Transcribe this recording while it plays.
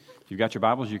If you've got your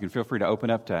Bibles, you can feel free to open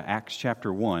up to Acts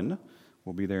chapter 1.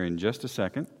 We'll be there in just a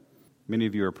second. Many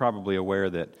of you are probably aware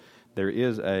that there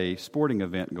is a sporting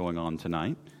event going on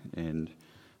tonight, and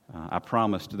I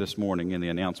promised this morning in the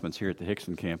announcements here at the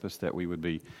Hickson campus that we would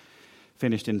be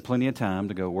finished in plenty of time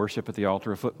to go worship at the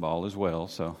altar of football as well,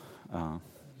 so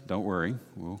don't worry,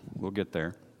 we'll get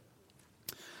there.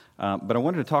 But I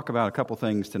wanted to talk about a couple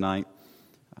things tonight.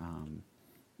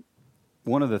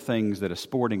 One of the things that a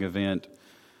sporting event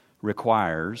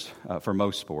requires for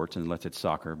most sports, unless it's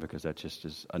soccer, because that just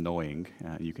is annoying.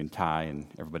 You can tie and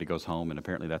everybody goes home, and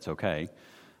apparently that's okay.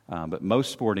 But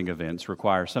most sporting events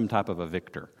require some type of a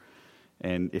victor.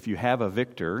 And if you have a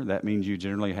victor, that means you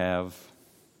generally have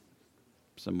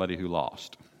somebody who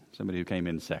lost, somebody who came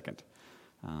in second.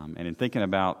 And in thinking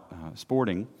about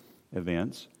sporting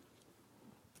events,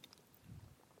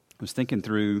 I was thinking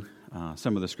through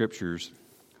some of the scriptures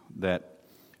that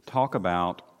talk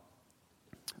about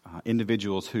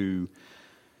individuals who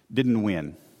didn't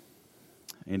win,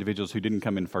 individuals who didn't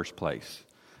come in first place,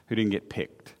 who didn't get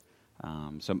picked.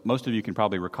 So most of you can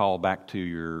probably recall back to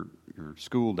your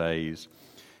school days,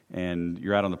 and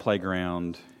you're out on the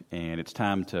playground, and it's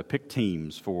time to pick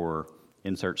teams for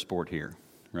insert sport here,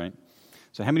 right?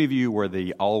 So how many of you were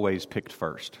the always picked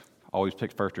first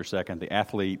or second, the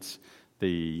athletes,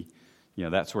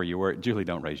 that's where you were? Julie,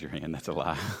 don't raise your hand. That's a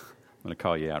lie. I'm going to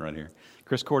call you out right here.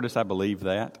 Chris Cordes, I believe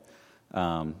that.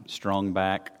 Strong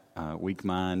back, weak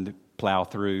mind, plow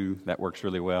through. That works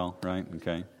really well, right?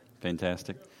 Okay,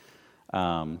 fantastic.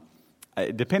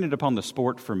 It depended upon the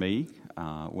sport for me.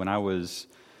 When I was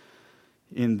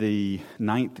in the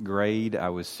 9th grade, I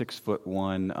was 6'1",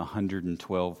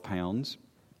 112 pounds.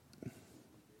 It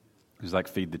was like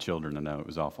feed the children. I know, it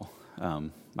was awful.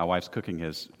 My wife's cooking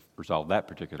has resolved that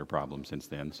particular problem since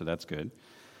then, so that's good.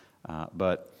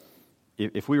 But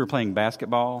if we were playing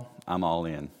basketball, I'm all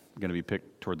in. I'm going to be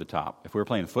picked toward the top. If we were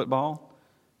playing football,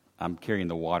 I'm carrying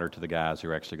the water to the guys who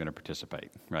are actually going to participate,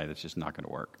 right? It's just not going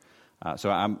to work. So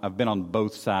I've been on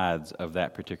both sides of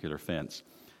that particular fence.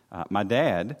 My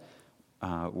dad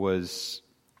was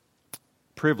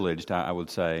privileged, I would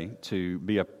say, to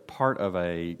be a part of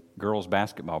a girls'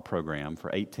 basketball program for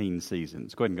 18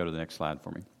 seasons. Go ahead and go to the next slide for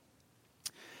me.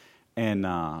 And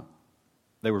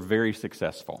they were very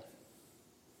successful.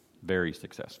 Very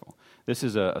successful. This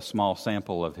is a small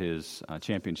sample of his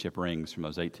championship rings from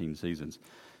those 18 seasons.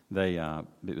 It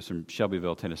was from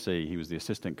Shelbyville, Tennessee. He was the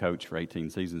assistant coach for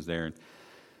 18 seasons there. And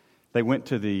they went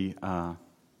to the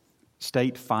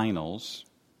state finals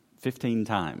 15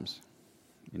 times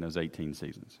in those 18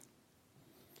 seasons.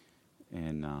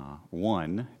 And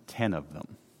won 10 of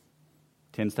them.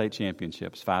 10 state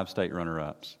championships, 5 state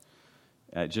runner-ups.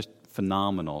 Just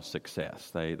phenomenal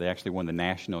success. They actually won the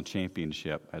national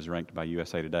championship as ranked by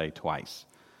USA Today twice.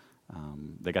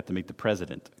 They got to meet the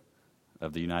President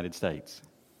of the United States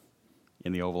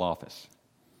in the Oval Office.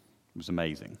 It was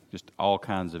amazing. Just all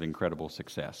kinds of incredible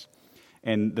success.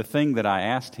 And the thing that I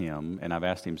asked him, and I've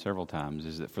asked him several times,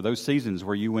 is that for those seasons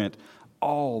where you went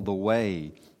all the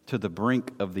way to the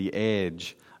brink of the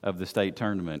edge of the state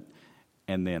tournament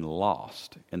and then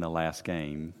lost in the last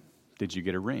game, did you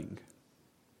get a ring?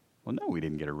 Well, no, we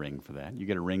didn't get a ring for that. You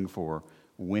get a ring for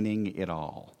winning it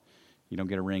all. You don't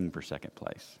get a ring for second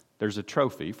place. There's a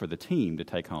trophy for the team to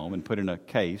take home and put in a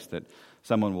case that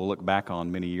someone will look back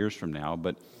on many years from now,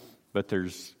 but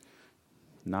there's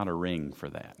not a ring for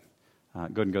that. Go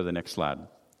ahead and go to the next slide.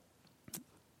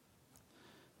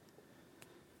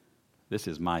 This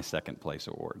is my second place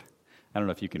award. I don't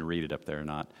know if you can read it up there or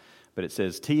not, but it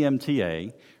says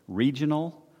TMTA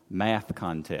Regional Math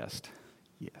Contest.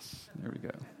 Yes, there we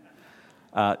go.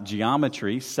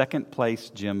 Geometry, second place,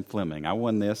 Jim Fleming. I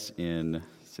won this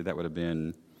that would have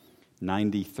been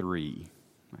 93,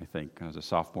 I think. I was a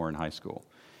sophomore in high school.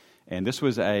 And this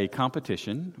was a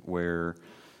competition where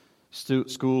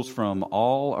schools from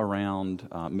all around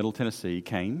Middle Tennessee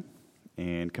came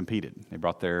and competed. They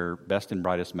brought their best and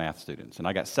brightest math students. And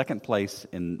I got second place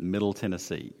in Middle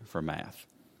Tennessee for math.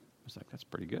 I was like, that's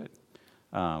pretty good.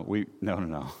 No.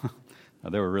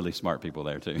 There were really smart people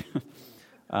there, too.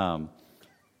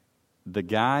 The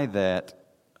guy that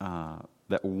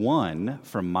won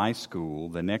from my school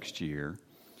the next year,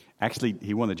 actually,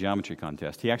 he won the geometry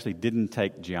contest. He actually didn't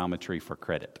take geometry for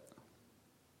credit.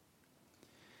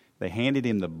 They handed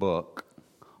him the book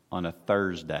on a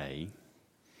Thursday.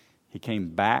 He came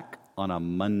back on a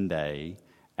Monday,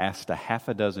 asked a half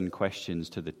a dozen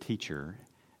questions to the teacher,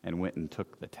 and went and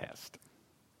took the test.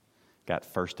 Got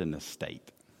first in the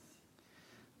state.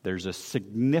 There's a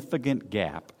significant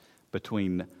gap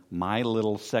between my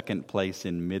little second place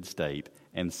in mid-state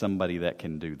and somebody that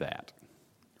can do that,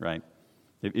 right?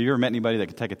 Have you ever met anybody that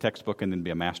could take a textbook and then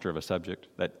be a master of a subject?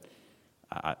 That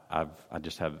I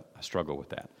just have a struggle with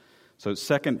that. So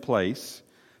second place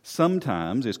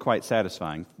sometimes is quite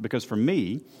satisfying, because for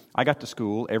me, I got to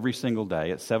school every single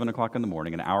day at 7 o'clock in the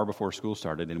morning, an hour before school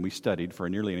started, and we studied for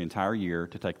nearly an entire year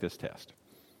to take this test.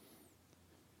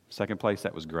 Second place,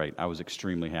 that was great. I was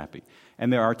extremely happy.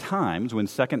 And there are times when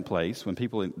second place, when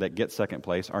people that get second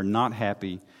place are not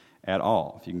happy at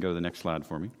all. If you can go to the next slide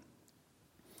for me.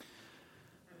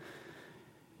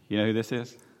 You know who this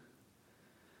is?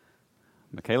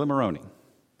 Michaela Maroney.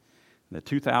 The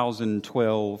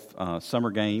 2012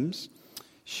 Summer Games,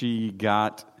 she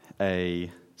got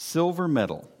a silver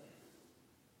medal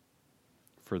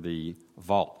for the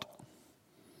vault,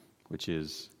 which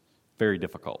is very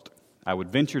difficult. I would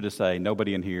venture to say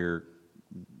nobody in here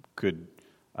could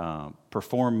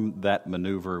perform that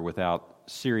maneuver without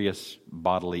serious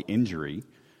bodily injury.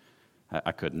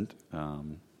 I couldn't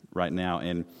right now.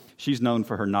 And she's known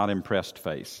for her not impressed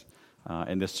face.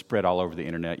 And this spread all over the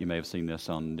internet. You may have seen this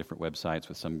on different websites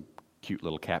with some cute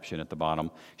little caption at the bottom.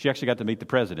 She actually got to meet the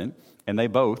president, and they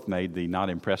both made the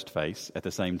not impressed face at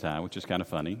the same time, which is kind of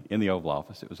funny, in the Oval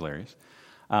Office. It was hilarious.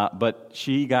 But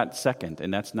she got second,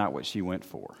 and that's not what she went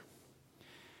for.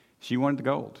 She wanted the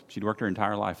gold. She'd worked her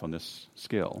entire life on this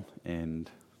skill and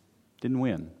didn't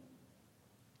win.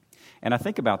 And I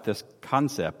think about this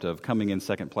concept of coming in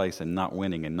second place and not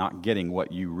winning and not getting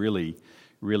what you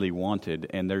really wanted.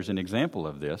 And there's an example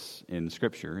of this in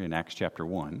Scripture in Acts chapter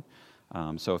 1.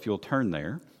 So if you'll turn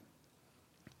there,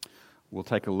 we'll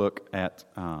take a look at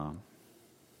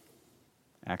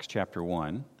Acts chapter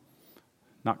 1.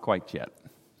 Not quite yet.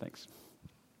 Thanks.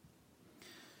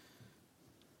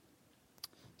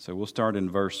 So we'll start in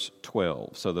verse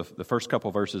 12. So the first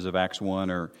couple verses of Acts 1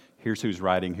 are, here's who's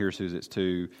writing, here's who it's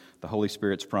to, the Holy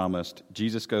Spirit's promised,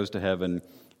 Jesus goes to heaven,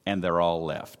 and they're all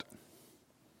left.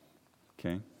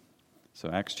 Okay?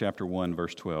 So Acts chapter 1,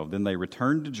 verse 12. Then they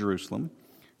returned to Jerusalem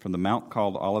from the mount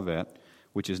called Olivet,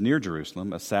 which is near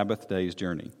Jerusalem, a Sabbath day's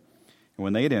journey. And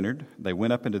when they had entered, they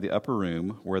went up into the upper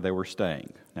room where they were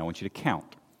staying. Now I want you to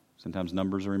count. Sometimes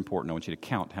numbers are important. I want you to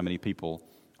count how many people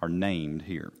are named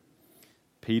here.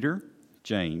 Peter,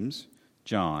 James,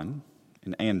 John,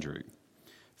 and Andrew,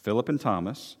 Philip and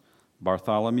Thomas,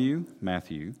 Bartholomew,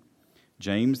 Matthew,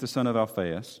 James the son of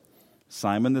Alphaeus,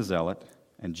 Simon the Zealot,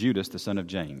 and Judas the son of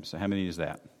James. So how many is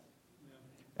that?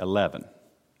 11.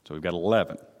 So we've got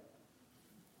 11.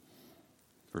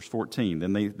 Verse 14,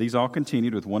 then these all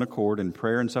continued with one accord in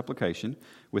prayer and supplication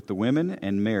with the women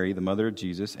and Mary, the mother of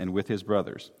Jesus, and with his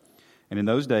brothers. And in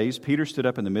those days, Peter stood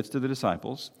up in the midst of the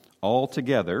disciples.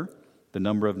 Altogether, the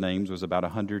number of names was about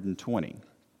 120.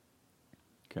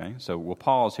 Okay, so we'll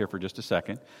pause here for just a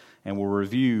second, and we'll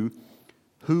review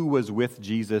who was with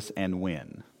Jesus and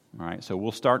when. All right, so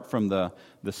we'll start from the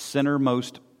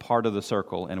centermost part of the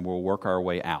circle, and we'll work our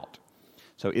way out.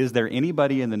 So is there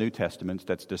anybody in the New Testament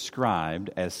that's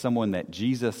described as someone that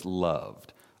Jesus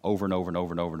loved over and over and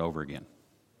over and over and over again?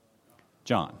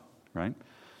 John, right?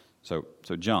 So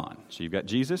John. So you've got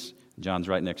Jesus, John's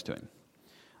right next to him.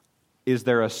 Is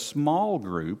there a small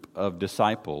group of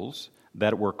disciples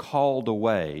that were called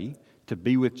away to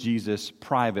be with Jesus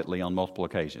privately on multiple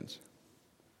occasions?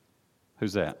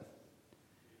 Who's that?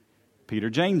 Peter,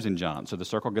 James, and John. So the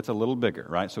circle gets a little bigger,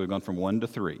 right? So we've gone from 1 to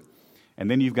 3. And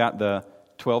then you've got the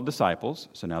 12 disciples,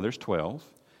 so now there's 12.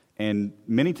 And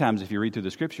many times if you read through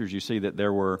the Scriptures, you see that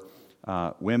there were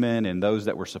women and those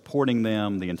that were supporting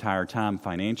them the entire time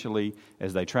financially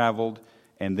as they traveled.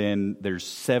 And then there's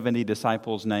 70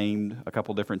 disciples named a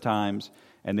couple different times.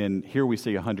 And then here we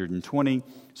see 120.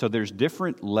 So there's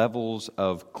different levels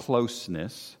of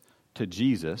closeness to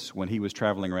Jesus when he was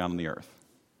traveling around on the earth.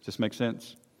 Does this make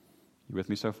sense? You with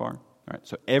me so far? All right,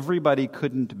 so everybody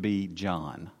couldn't be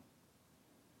John.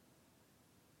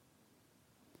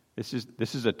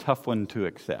 This is a tough one to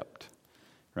accept,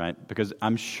 right? Because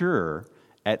I'm sure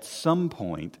at some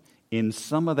point in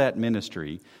some of that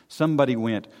ministry, somebody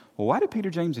went, well, why did Peter,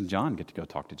 James, and John get to go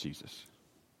talk to Jesus?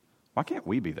 Why can't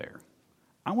we be there?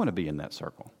 I want to be in that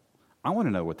circle. I want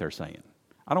to know what they're saying.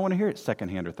 I don't want to hear it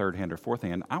secondhand or third hand or fourth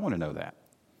hand. I want to know that,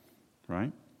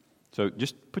 right? So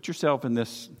just put yourself in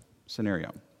this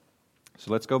scenario.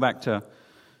 So let's go back to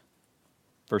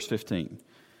verse 15.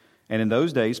 And in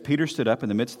those days, Peter stood up in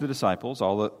the midst of the disciples,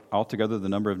 altogether the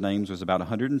number of names was about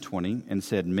 120, and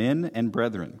said, Men and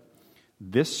brethren,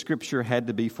 this scripture had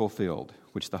to be fulfilled,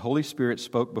 which the Holy Spirit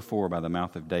spoke before by the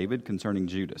mouth of David concerning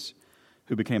Judas,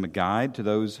 who became a guide to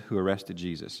those who arrested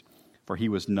Jesus. For he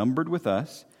was numbered with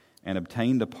us and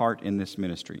obtained a part in this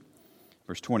ministry.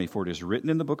 Verse 20, for it is written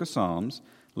in the book of Psalms,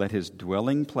 let his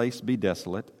dwelling place be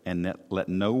desolate, and let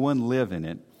no one live in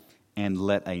it, and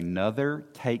let another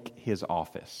take his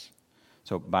office.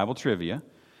 So, Bible trivia,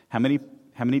 how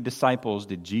many disciples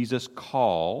did Jesus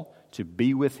call to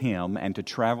be with him and to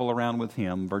travel around with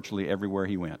him virtually everywhere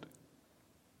he went?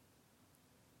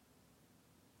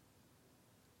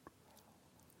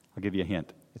 I'll give you a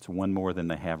hint. It's one more than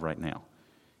they have right now.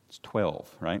 It's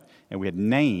 12, right? And we had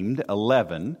named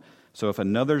 11, so if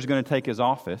another's going to take his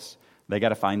office, they got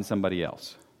to find somebody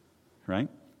else, right?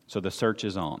 So the search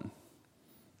is on.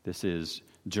 This is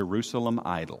Jerusalem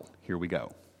Idol. Here we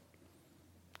go.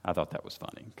 I thought that was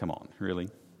funny. Come on, really?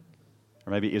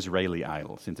 Or maybe Israeli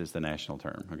Idol, since it's the national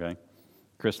term, okay?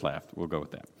 Chris laughed. We'll go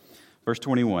with that. Verse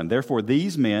 21, therefore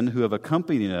these men who have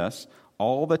accompanied us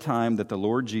all the time that the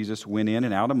Lord Jesus went in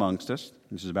and out amongst us,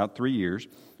 this is about 3 years,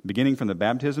 beginning from the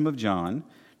baptism of John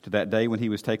to that day when he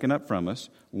was taken up from us,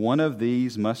 one of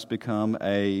these must become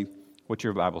a, what's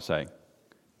your Bible say?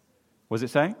 What does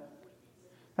it say?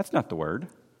 That's not the word.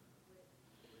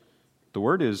 The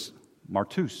word is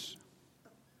martus.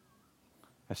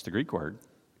 That's the Greek word.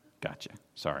 Gotcha.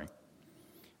 Sorry.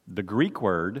 The Greek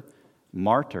word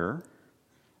martyr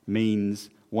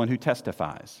means one who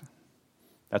testifies.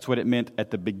 That's what it meant at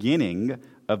the beginning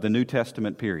of the New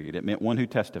Testament period. It meant one who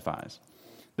testifies.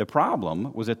 The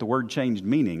problem was that the word changed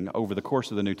meaning over the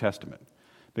course of the New Testament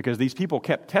because these people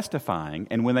kept testifying,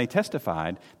 and when they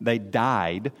testified, they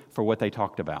died for what they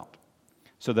talked about.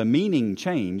 So the meaning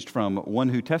changed from one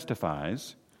who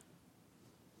testifies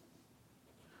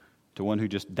to one who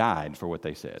just died for what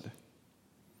they said.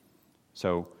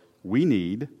 So we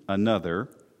need another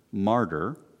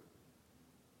martyr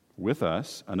with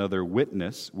us, another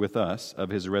witness with us of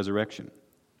his resurrection.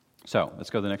 So let's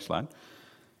go to the next slide.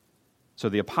 So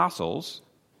the apostles,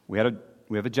 we have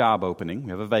a job opening,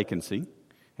 we have a vacancy,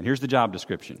 and here's the job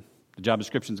description. The job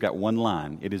description's got one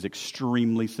line. It is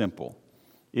extremely simple.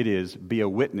 It is, be a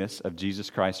witness of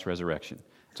Jesus Christ's resurrection.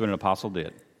 That's what an apostle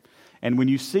did. And when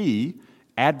you see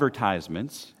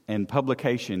advertisements and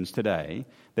publications today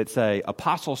that say,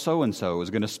 Apostle so-and-so is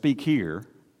going to speak here,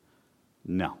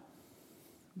 no,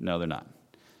 they're not.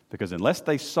 Because unless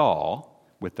they saw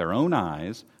with their own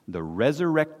eyes the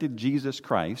resurrected Jesus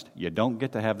Christ, you don't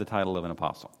get to have the title of an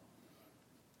apostle.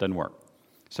 Doesn't work.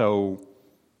 So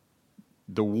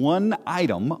the one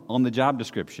item on the job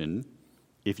description,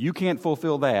 if you can't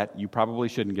fulfill that, you probably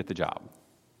shouldn't get the job.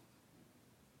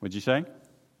 Would you say?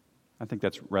 I think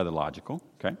that's rather logical,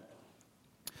 okay?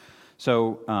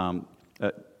 So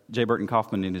J. Burton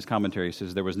Kaufman in his commentary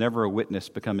says there was never a witness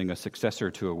becoming a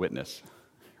successor to a witness,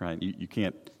 right? You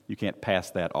can't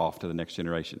pass that off to the next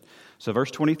generation. So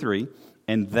verse 23,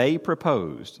 and they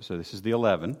proposed, so this is the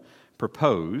 11,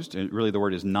 proposed, and really the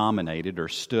word is nominated or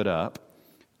stood up,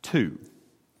 2.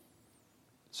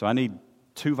 So I need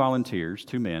 2 volunteers,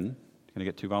 2 men. Can I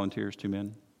get 2 volunteers, 2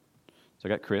 men? So I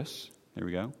got Chris. There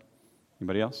we go.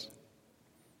 Anybody else?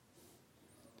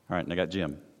 All right, and I got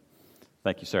Jim.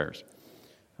 Thank you, sirs.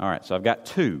 All right, so I've got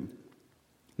 2.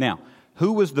 Now,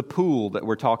 who was the pool that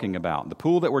we're talking about? The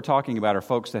pool that we're talking about are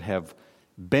folks that have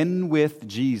been with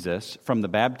Jesus from the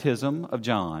baptism of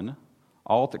John.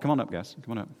 Come on up, guys.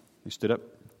 Come on up. You stood up.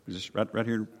 Just right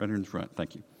here in front.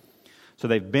 Thank you. So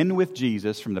they've been with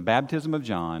Jesus from the baptism of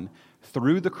John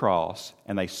through the cross,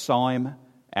 and they saw him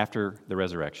after the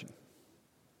resurrection.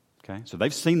 Okay, so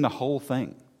they've seen the whole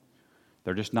thing.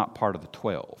 They're just not part of the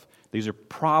 12. These are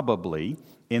probably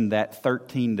in that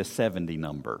 13 to 70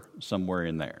 number, somewhere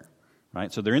in there.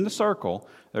 Right? So they're in the circle,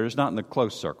 they're just not in the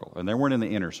close circle, and they weren't in the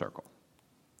inner circle.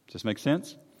 Does this make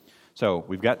sense? So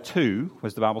we've got 2. What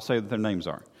does the Bible say that their names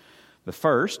are? The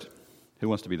first, who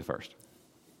wants to be the first?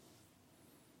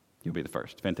 You'll be the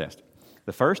first. Fantastic.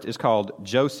 The first is called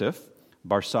Joseph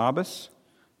Barsabas,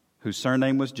 whose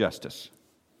surname was Justus.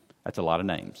 That's a lot of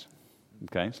names.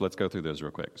 Okay, so let's go through those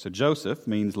real quick. So Joseph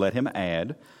means let him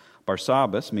add.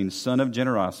 Barsabas means son of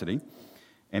generosity.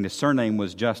 And his surname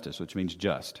was Justus, which means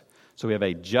just. So we have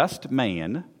a just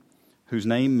man whose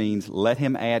name means let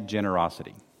him add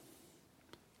generosity.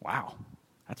 Wow,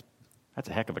 that's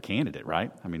a heck of a candidate,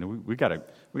 right? I mean, we got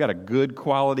a good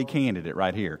quality candidate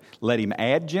right here. Let him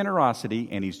add generosity,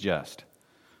 and he's just.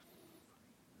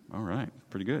 All right,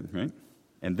 pretty good, right?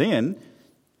 And then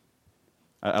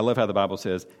I love how the Bible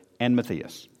says, and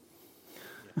Matthias.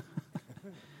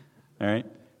 All right,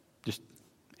 just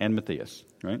and Matthias,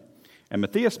 right? And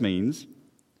Matthias means,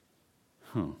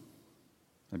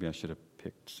 maybe I should have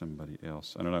picked somebody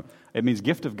else. I don't know. It means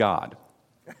gift of God.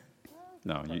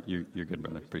 No, you're good,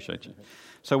 brother. Appreciate you.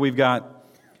 So we've got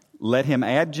let him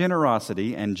add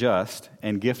generosity and just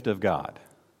and gift of God.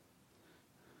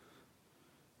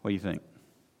 What do you think?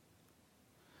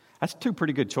 That's two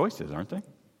pretty good choices, aren't they?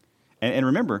 And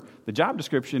remember, the job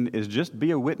description is just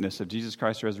be a witness of Jesus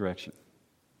Christ's resurrection.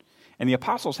 And the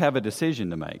apostles have a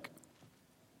decision to make.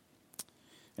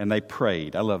 And they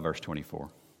prayed. I love verse 24.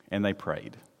 And they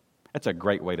prayed. That's a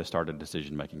great way to start a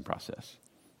decision-making process,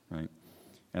 right?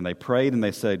 And they prayed and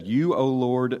they said, "You, O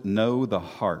Lord, know the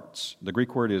hearts." The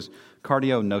Greek word is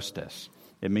kardionostes.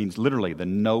 It means literally the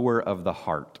knower of the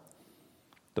heart,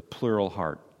 the plural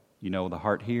heart. You know the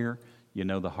heart here, you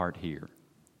know the heart here.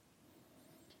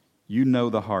 You know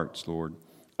the hearts, Lord,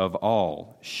 of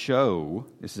all. Show,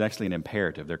 this is actually an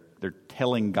imperative. They're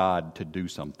telling God to do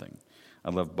something. I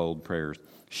love bold prayers.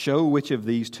 Show which of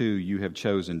these two you have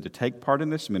chosen to take part in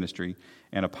this ministry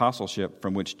and apostleship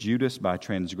from which Judas by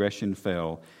transgression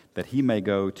fell, that he may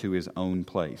go to his own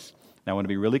place. Now I want to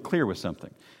be really clear with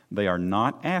something. They are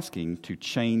not asking to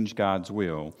change God's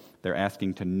will. They're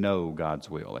asking to know God's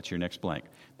will. That's your next blank.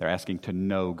 They're asking to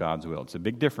know God's will. It's a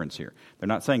big difference here. They're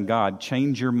not saying, "God,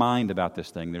 change your mind about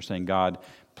this thing." They're saying, "God,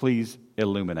 please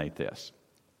illuminate this."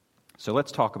 So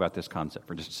let's talk about this concept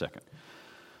for just a second.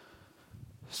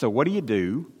 So what do you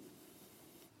do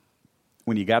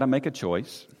when you got to make a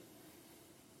choice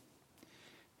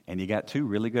and you got two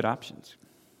really good options?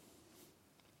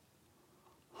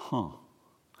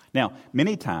 Now,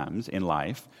 many times in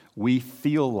life, we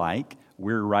feel like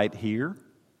we're right here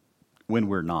when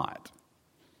we're not.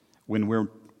 When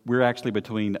we're actually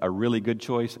between a really good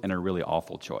choice and a really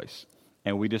awful choice.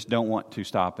 And we just don't want to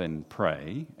stop and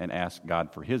pray and ask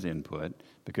God for His input,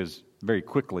 because very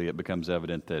quickly it becomes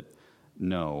evident that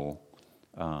no,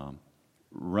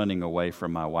 running away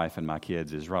from my wife and my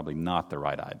kids is probably not the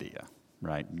right idea,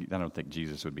 right? I don't think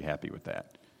Jesus would be happy with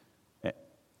that.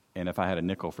 And if I had a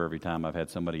nickel for every time I've had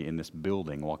somebody in this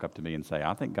building walk up to me and say,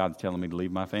 "I think God's telling me to leave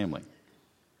my family."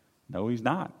 No, He's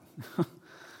not.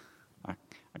 I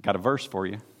got a verse for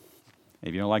you.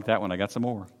 If you don't like that one, I got some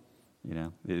more. You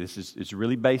know, it's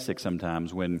really basic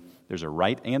sometimes when there's a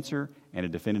right answer and a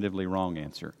definitively wrong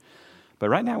answer. But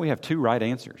right now we have two right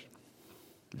answers.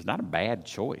 It's not a bad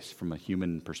choice from a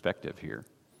human perspective here.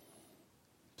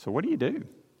 So what do you do?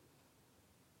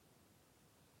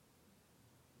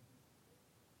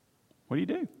 What do you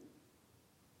do?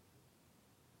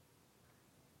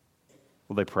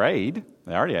 Well, they prayed.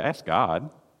 They already asked God,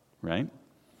 right?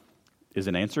 Is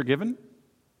an answer given?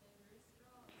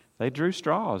 They drew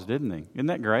straws, didn't they? Isn't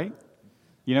that great?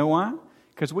 You know why?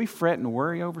 Because we fret and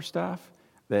worry over stuff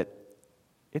that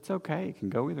it's okay. It can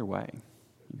go either way.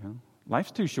 You know,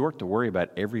 life's too short to worry about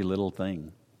every little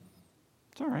thing.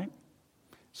 It's all right.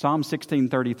 Psalm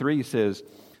 16:33 says,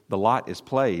 "The lot is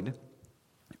played,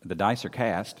 the dice are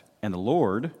cast, and the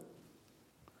Lord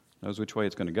knows which way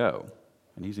it's going to go."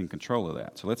 And He's in control of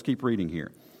that. So let's keep reading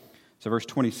here. So verse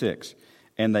 26,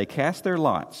 "And they cast their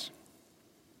lots."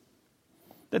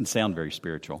 Doesn't sound very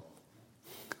spiritual,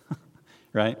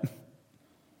 right?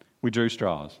 We drew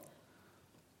straws.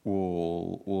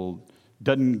 Well,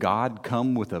 doesn't God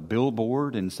come with a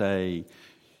billboard and say,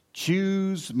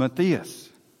 "Choose Matthias"?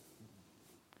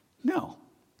 No,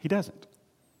 He doesn't.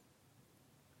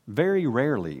 Very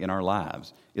rarely in our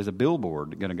lives is a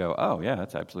billboard going to go, "Oh, yeah,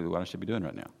 that's absolutely what I should be doing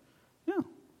right now." No.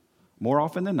 More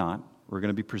often than not, we're going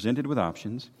to be presented with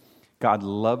options. God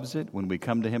loves it when we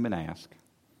come to Him and ask,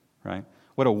 right?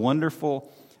 What a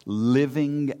wonderful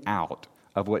living out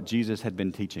of what Jesus had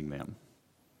been teaching them.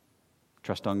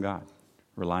 Trust on God.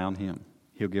 Rely on Him.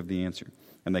 He'll give the answer.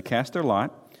 And they cast their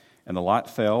lot, and the lot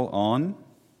fell on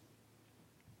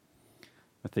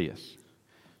Matthias.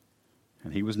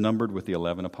 And he was numbered with the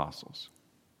 11 apostles.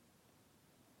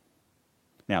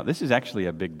 Now, this is actually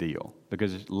a big deal,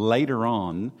 because later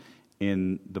on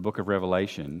in the book of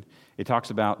Revelation, it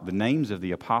talks about the names of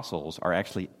the apostles are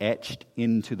actually etched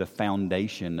into the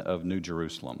foundation of New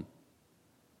Jerusalem.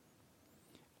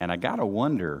 And I got to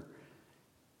wonder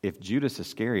if Judas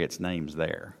Iscariot's name's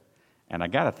there. And I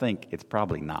got to think it's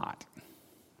probably not,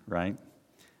 right?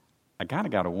 I got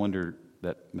to wonder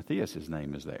that Matthias'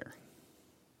 name is there.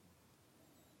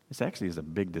 This actually is a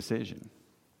big decision.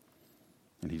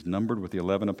 And he's numbered with the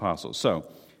 11 apostles. So,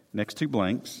 next two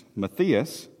blanks,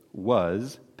 Matthias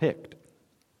was picked.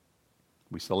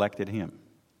 We selected him.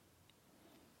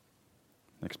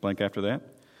 Next blank after that,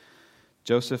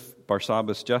 Joseph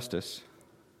Barsabas Justus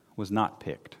was not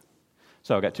picked.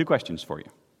 So I've got two questions for you.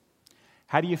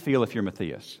 How do you feel if you're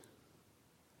Matthias?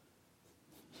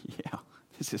 Yeah,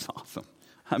 this is awesome.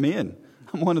 I'm in.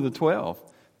 I'm one of the 12.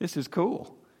 This is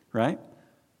cool, right?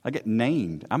 I get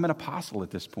named. I'm an apostle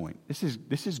at this point. This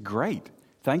is great.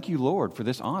 Thank you, Lord, for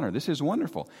this honor. This is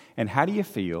wonderful. And how do you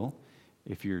feel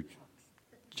if you're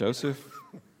Joseph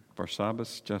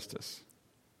Barsabas Justus?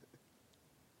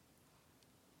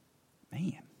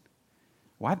 man,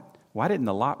 why didn't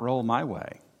the lot roll my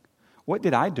way? What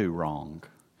did I do wrong?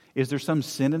 Is there some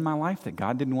sin in my life that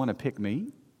God didn't want to pick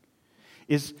me?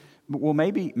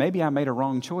 Maybe I made a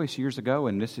wrong choice years ago,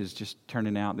 and this is just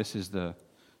turning out, this is the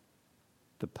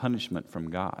punishment from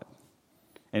God.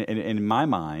 And in my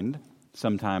mind,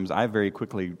 sometimes I very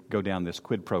quickly go down this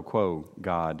quid pro quo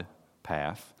God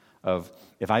path of,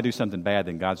 if I do something bad,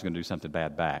 then God's going to do something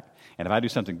bad back. And if I do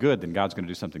something good, then God's going to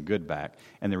do something good back.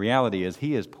 And the reality is,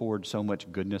 He has poured so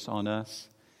much goodness on us,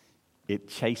 it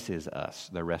chases us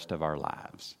the rest of our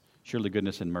lives. Surely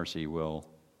goodness and mercy will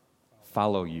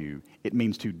follow you. It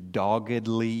means to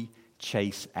doggedly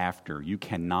chase after. You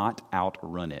cannot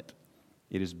outrun it.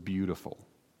 It is beautiful.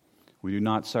 We do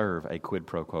not serve a quid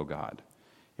pro quo God.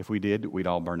 If we did, we'd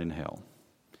all burn in hell.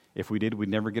 If we did, we'd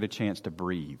never get a chance to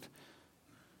breathe.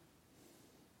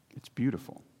 It's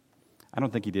beautiful. I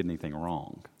don't think He did anything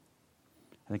wrong.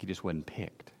 I think He just wasn't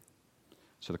picked.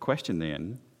 So the question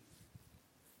then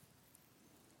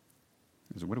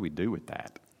is, what do we do with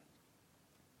that?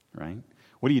 Right?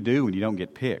 What do you do when you don't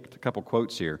get picked? A couple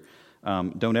quotes here.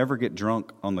 Don't ever get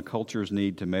drunk on the culture's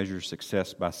need to measure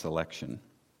success by selection.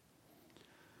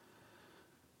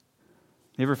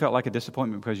 You ever felt like a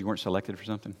disappointment because you weren't selected for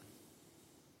something?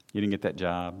 You didn't get that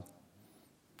job.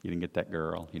 You didn't get that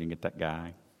girl. You didn't get that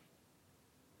guy.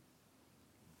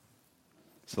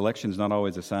 Selection is not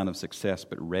always a sign of success,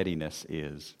 but readiness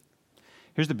is.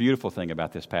 Here's the beautiful thing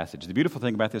about this passage. The beautiful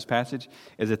thing about this passage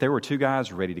is that there were two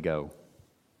guys ready to go.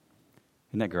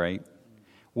 Isn't that great?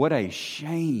 What a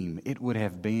shame it would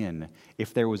have been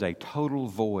if there was a total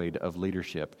void of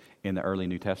leadership in the early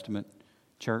New Testament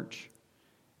church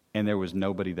and there was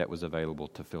nobody that was available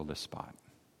to fill this spot.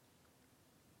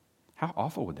 How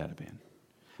awful would that have been?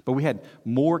 But we had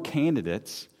more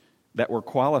candidates that were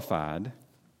qualified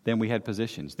than we had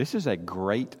positions. This is a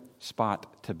great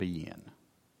spot to be in.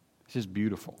 This is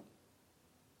beautiful.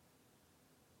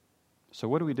 So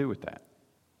what do we do with that?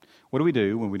 What do we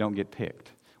do when we don't get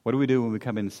picked? What do we do when we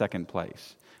come in second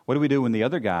place? What do we do when the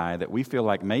other guy that we feel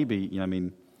like maybe, I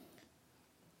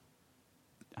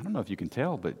don't know if you can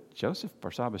tell, but Joseph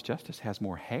Barsabas Justus has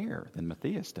more hair than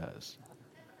Matthias does.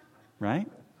 Right?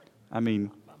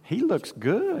 He looks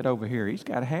good over here. He's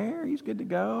got hair. He's good to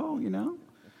go,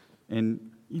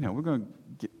 And, we're going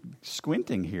to get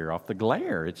squinting here off the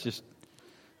glare. It's just...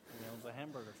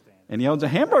 And he owns a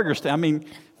hamburger stand.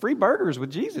 Free burgers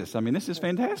with Jesus. This is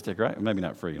fantastic, right? Maybe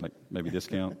not free, like maybe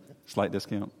discount, slight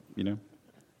discount,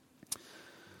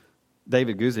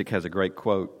 David Guzik has a great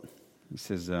quote. He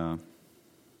says,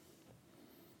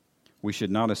 we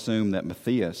should not assume that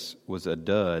Matthias was a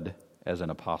dud as an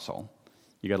apostle.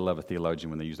 You got to love a theologian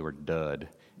when they use the word dud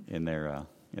in their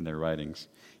writings.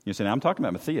 You say, now I'm talking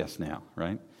about Matthias now,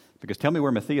 right? Because tell me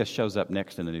where Matthias shows up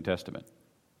next in the New Testament.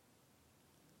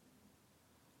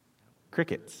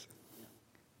 Crickets.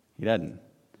 He doesn't.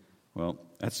 Well,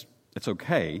 that's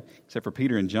okay, except for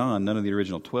Peter and John. None of the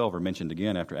original 12 are mentioned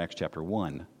again after Acts chapter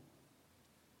 1.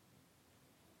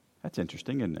 That's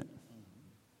interesting, isn't it?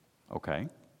 Okay.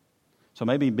 So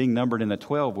maybe being numbered in the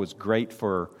 12 was great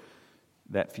for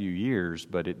that few years,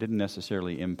 but it didn't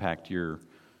necessarily impact your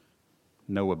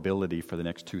knowability for the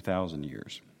next 2,000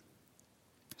 years.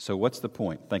 So what's the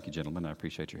point? Thank you, gentlemen. I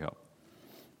appreciate your help.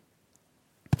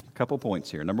 A couple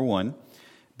points here. Number one,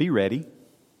 be ready.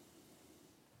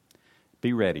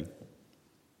 Be ready.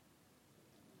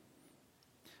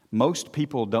 Most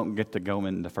people don't get to go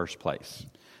in the first place.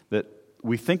 That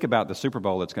we think about the Super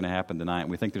Bowl that's going to happen tonight,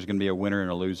 and we think there's going to be a winner and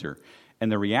a loser.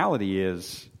 And the reality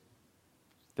is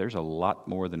there's a lot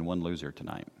more than one loser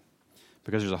tonight.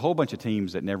 Because there's a whole bunch of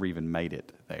teams that never even made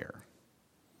it there.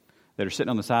 That are sitting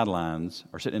on the sidelines,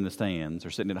 or sitting in the stands, or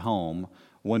sitting at home,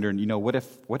 wondering, what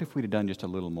if we'd have done just a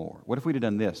little more? What if we'd have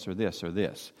done this, or this, or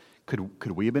this?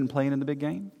 Could we have been playing in the big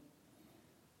game?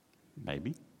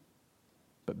 Maybe.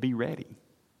 But be ready.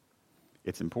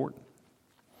 It's important.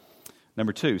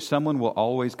 Number two, someone will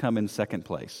always come in second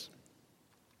place.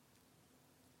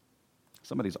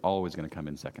 Somebody's always going to come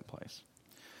in second place.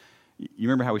 You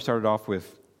remember how we started off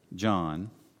with John,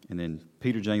 and then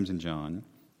Peter, James, and John,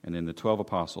 and then the 12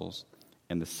 apostles,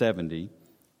 and the 70,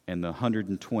 and the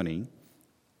 120.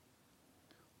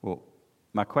 Well,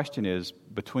 my question is,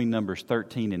 between numbers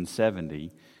 13 and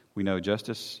 70, we know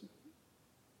Justus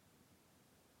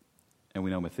and we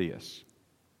know Matthias.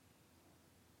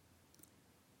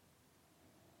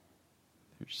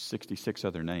 There's 66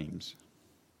 other names.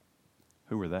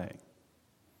 Who were they?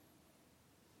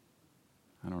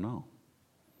 I don't know.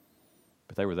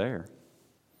 But they were there.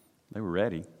 They were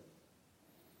ready.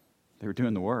 They were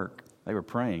doing the work. They were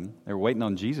praying. They were waiting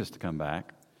on Jesus to come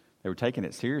back. They were taking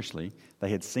it seriously. They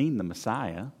had seen the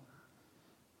Messiah.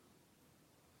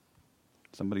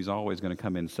 Somebody's always going to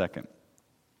come in second.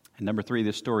 And number 3,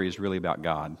 this story is really about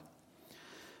God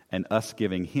and us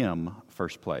giving Him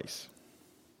first place.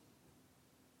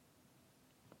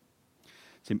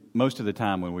 See, most of the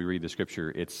time when we read the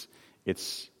Scripture, it's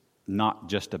not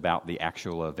just about the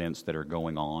actual events that are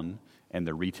going on and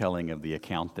the retelling of the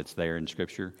account that's there in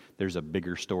Scripture. There's a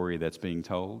bigger story that's being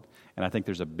told, and I think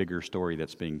there's a bigger story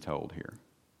that's being told here.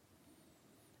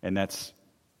 And that's,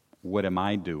 what am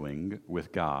I doing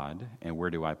with God, and where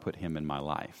do I put Him in my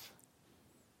life?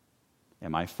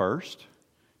 Am I first?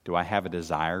 Do I have a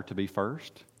desire to be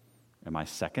first? Am I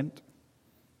second?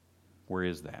 Where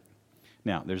is that?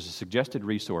 Now, there's a suggested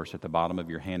resource at the bottom of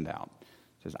your handout.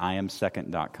 It says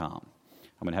iamsecond.com.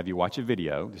 I'm going to have you watch a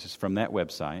video. This is from that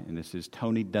website, and this is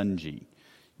Tony Dungy. You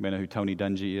may know who Tony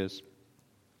Dungy is.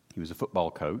 He was a football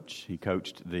coach. He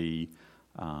coached the...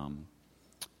 who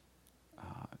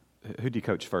did he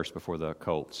coach first before the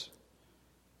Colts?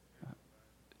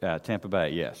 Tampa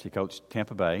Bay, yes. He coached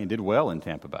Tampa Bay and did well in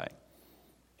Tampa Bay.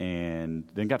 And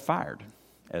then got fired,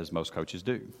 as most coaches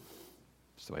do.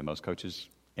 It's the way most coaches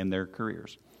end their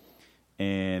careers.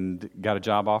 And got a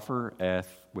job offer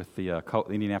with the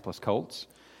Indianapolis Colts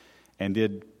and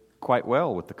did quite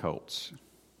well with the Colts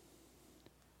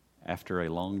after a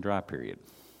long dry period.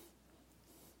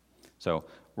 So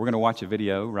we're going to watch a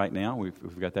video right now. If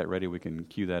we've got that ready, we can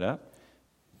cue that up.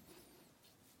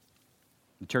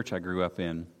 The church I grew up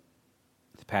in,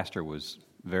 the pastor was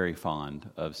very fond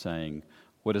of saying,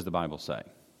 "What does the Bible say?"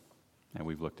 And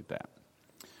we've looked at that.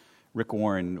 Rick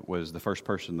Warren was the first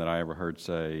person that I ever heard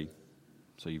say,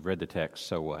 "So you've read the text,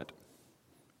 so what?"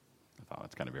 I thought,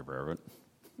 that's kind of irreverent.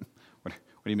 What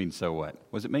do you mean, so what?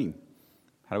 What does it mean?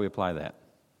 How do we apply that?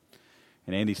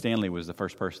 And Andy Stanley was the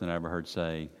first person that I ever heard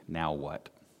say, "Now what?"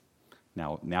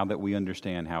 Now that we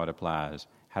understand how it applies,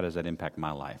 how does that impact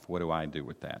my life? What do I do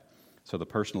with that? So the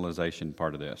personalization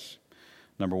part of this.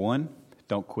 Number 1,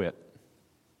 don't quit.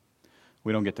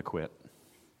 We don't get to quit.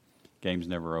 Game's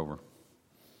never over.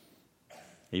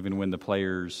 Even when the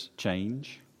players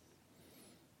change,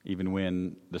 even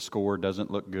when the score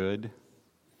doesn't look good,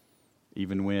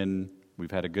 even when we've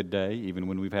had a good day, even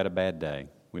when we've had a bad day,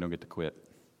 we don't get to quit.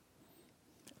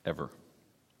 Ever.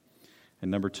 And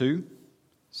number 2,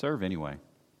 serve anyway.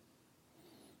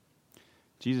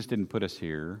 Jesus didn't put us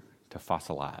here to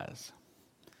fossilize.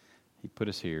 He put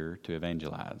us here to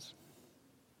evangelize.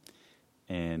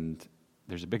 And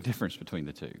there's a big difference between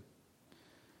the two.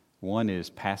 One is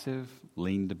passive,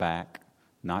 leaned back,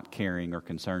 not caring or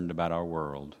concerned about our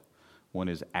world. One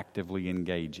is actively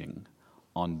engaging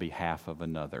on behalf of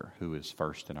another who is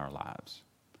first in our lives.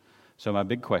 So my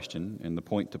big question, and the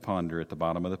point to ponder at the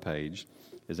bottom of the page,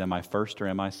 is am I first or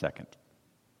am I second?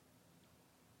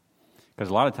 Because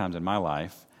a lot of times in my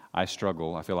life, I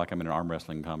struggle. I feel like I'm in an arm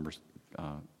wrestling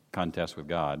contest with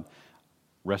God,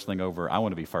 wrestling over, I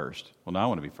want to be first. Well, no, I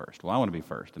want to be first. Well, I want to be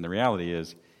first. And the reality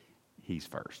is, He's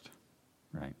first,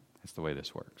 right? That's the way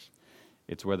this works.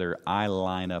 It's whether I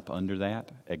line up under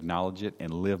that, acknowledge it,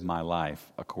 and live my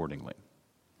life accordingly.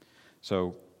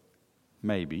 So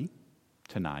maybe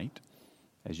tonight,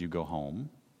 as you go home,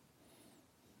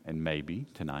 and maybe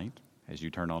tonight, as you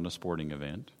turn on a sporting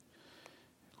event,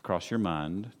 cross your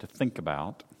mind to think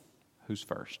about who's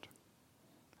first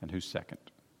and who's second.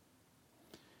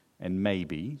 And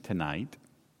maybe tonight,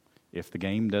 if the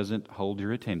game doesn't hold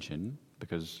your attention,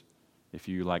 because if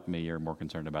you, like me, are more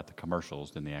concerned about the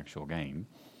commercials than the actual game,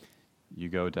 you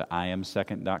go to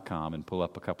iamsecond.com and pull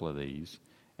up a couple of these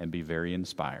and be very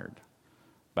inspired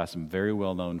by some very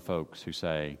well-known folks who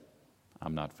say,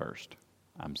 I'm not first,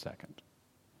 I'm second.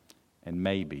 And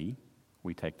maybe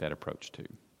we take that approach too.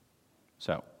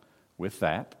 So, with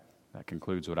that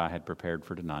concludes what I had prepared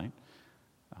for tonight.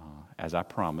 As I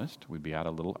promised, we'd be out a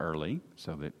little early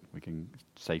so that we can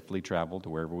safely travel to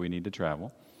wherever we need to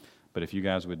travel. But if you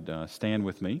guys would stand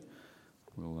with me,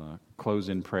 we'll close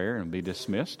in prayer and be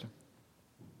dismissed.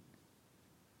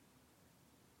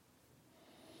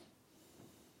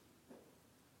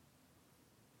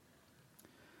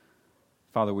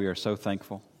 Father, we are so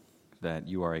thankful that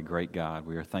you are a great God.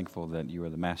 We are thankful that you are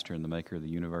the master and the maker of the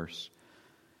universe.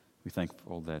 We're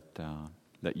thankful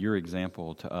that your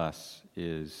example to us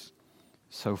is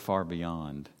so far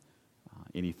beyond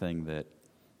anything that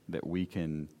we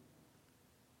can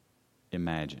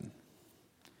imagine.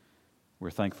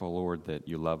 We're thankful, Lord, that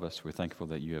you love us. We're thankful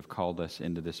that you have called us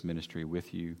into this ministry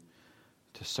with you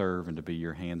to serve and to be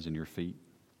your hands and your feet.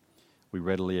 We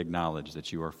readily acknowledge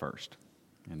that you are first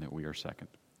and that we are second.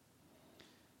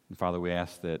 And Father, we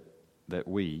ask that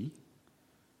we,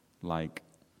 like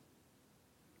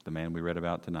the man we read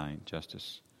about tonight,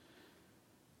 Justus,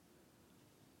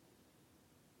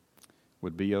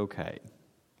 would be okay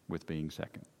with being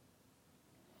second.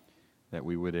 That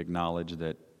we would acknowledge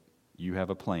that you have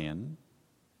a plan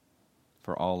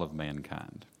for all of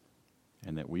mankind,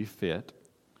 and that we fit,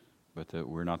 but that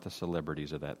we're not the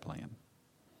celebrities of that plan.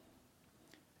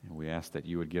 And we ask that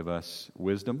you would give us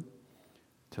wisdom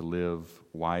to live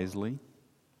wisely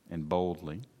and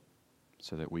boldly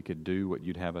so that we could do what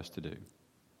you'd have us to do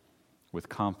with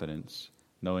confidence,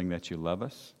 knowing that you love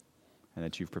us and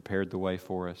that you've prepared the way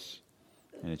for us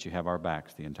and that you have our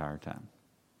backs the entire time.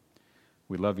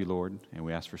 We love you, Lord, and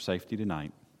we ask for safety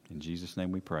tonight. In Jesus'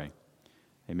 name we pray.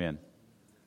 Amen.